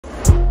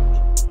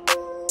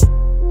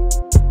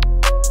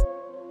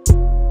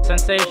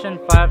Sensation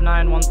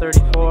 5'9",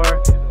 134.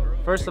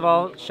 First of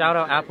all, shout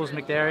out Apples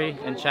McDairy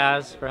and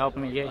Chaz for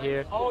helping me get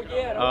here.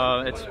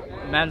 It's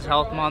Men's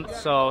Health Month,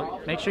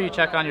 so make sure you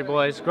check on your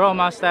boys. Grow a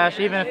mustache,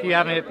 even if you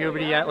haven't hit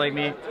puberty yet like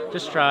me,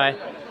 just try.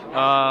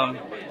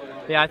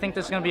 Yeah, I think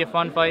this is going to be a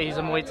fun fight. He's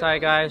a Muay Thai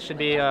guy, should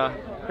be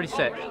pretty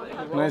sick.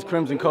 My name's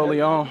Crimson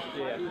Coleon.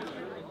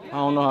 I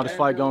don't know how this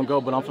fight gonna go,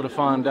 but I'm for to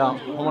find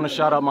out. I want to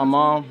shout out my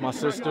mom, my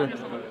sister,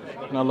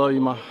 and I love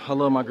you. I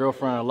love my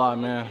girlfriend a lot,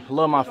 man. I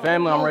love my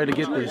family. I'm ready to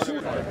get this.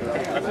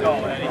 Let's go,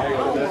 Eddie.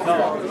 Let's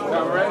go.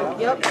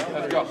 Yep.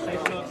 Let's go.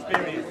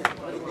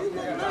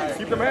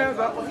 Keep them hands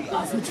up.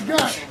 That's what you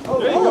got.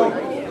 There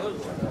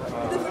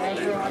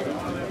you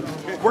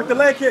go. Work the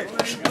leg kick.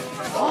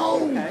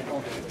 Oh.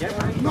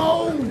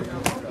 No.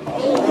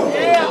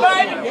 Yeah,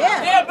 baby.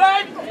 Yeah,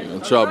 baby.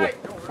 In trouble.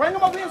 Bring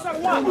him up inside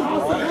one. Get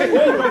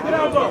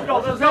down, let's go.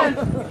 Let's go.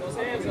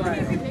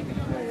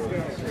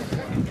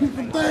 Keep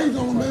some things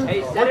on, man.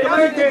 Hey,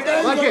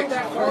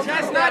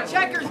 that's not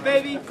checkers,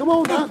 baby. Come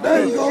on now.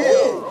 There you go.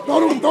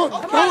 Throw it. Throw it.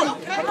 Throw it.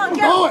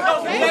 Throw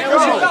it.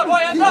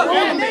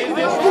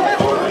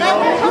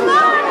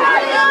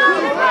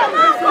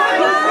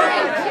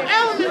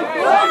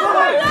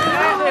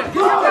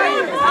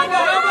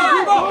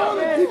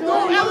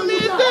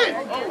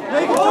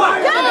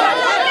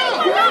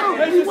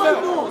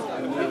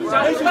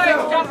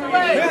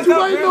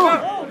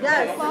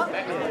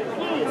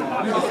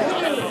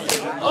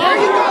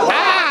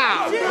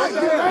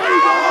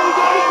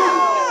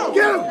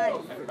 Get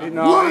him!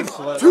 1,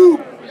 2,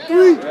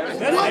 3.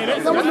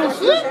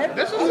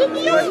 This is in the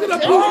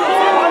end. Show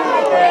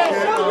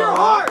your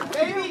heart,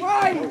 baby.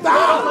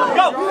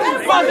 Go.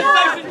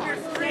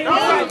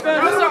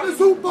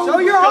 Show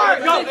your heart.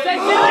 Go.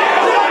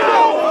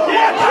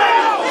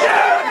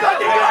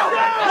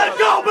 Let's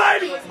go,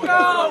 baby. Go.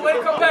 Way to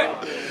come back.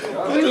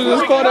 You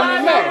just caught him in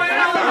the neck.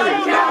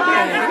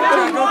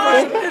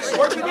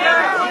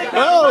 Oh!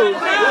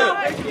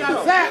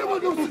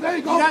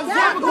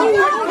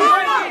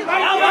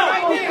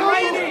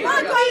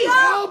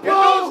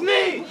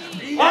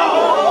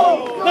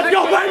 Let's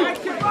go, baby.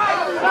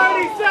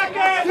 30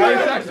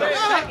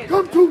 seconds.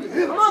 Come to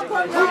hit him.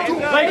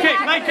 Leg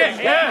kick,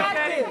 yeah.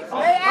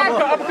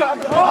 Uppercut.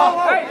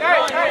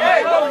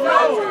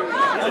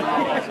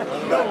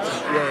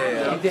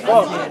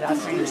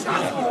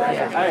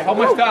 Hey, how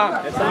much time?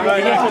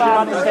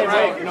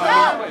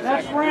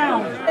 Next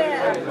round.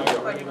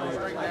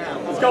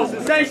 Let's go,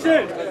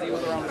 Sensation.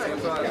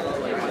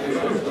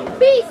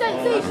 Be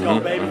Sensation. Let's go,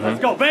 baby. Let's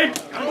go, baby.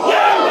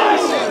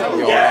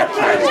 Yes!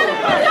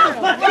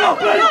 Let's go,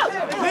 baby.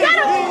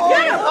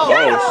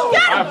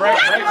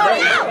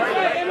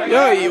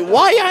 Yo,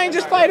 why y'all ain't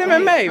just fight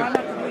MMA?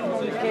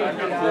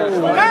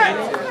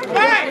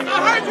 Hey, I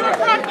heard you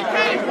across the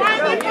cage. Why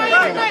ain't they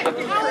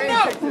fighting? I don't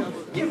know.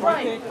 Get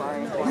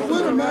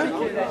with him, man.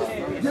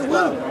 Get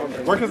with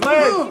him. Work his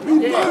legs. Be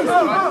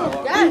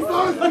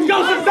first. Let's go,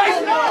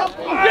 Sensation.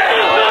 Yeah,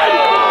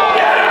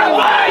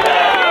 baby.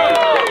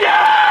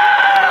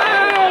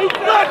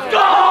 Let's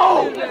go!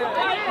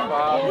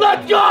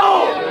 Let's go!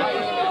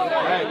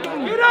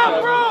 Get up,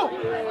 bro!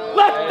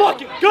 Let's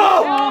fucking go!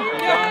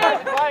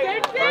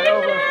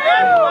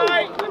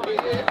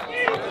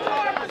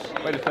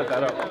 Way to set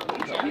that up.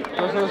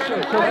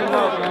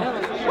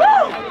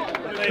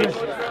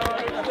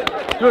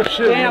 Good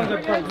shit, Damn man.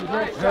 good fight.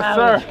 Yes,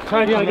 sir.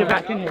 You gotta get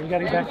back in here. You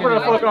gotta get back in What a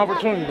here. fucking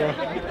opportunity, bro.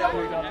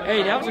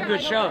 Hey, that was a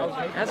good show.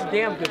 That's a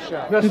damn good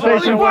show.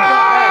 Sensation.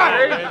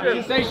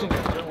 Sensation.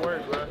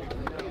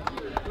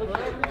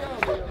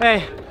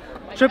 Hey,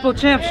 triple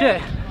champ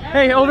shit.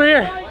 Hey, over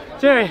here.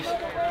 Serious.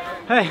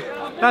 Hey,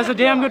 that was a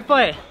damn good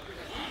fight.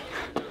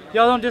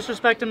 Y'all don't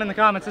disrespect him in the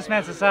comments. This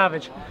man's a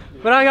savage.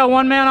 But I got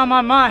one man on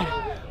my mind.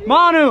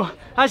 Manu,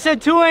 I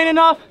said 2 ain't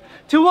enough.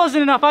 2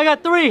 wasn't enough. I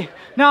got 3.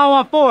 Now I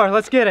want 4.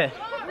 Let's get it.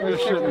 Good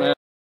shit, man.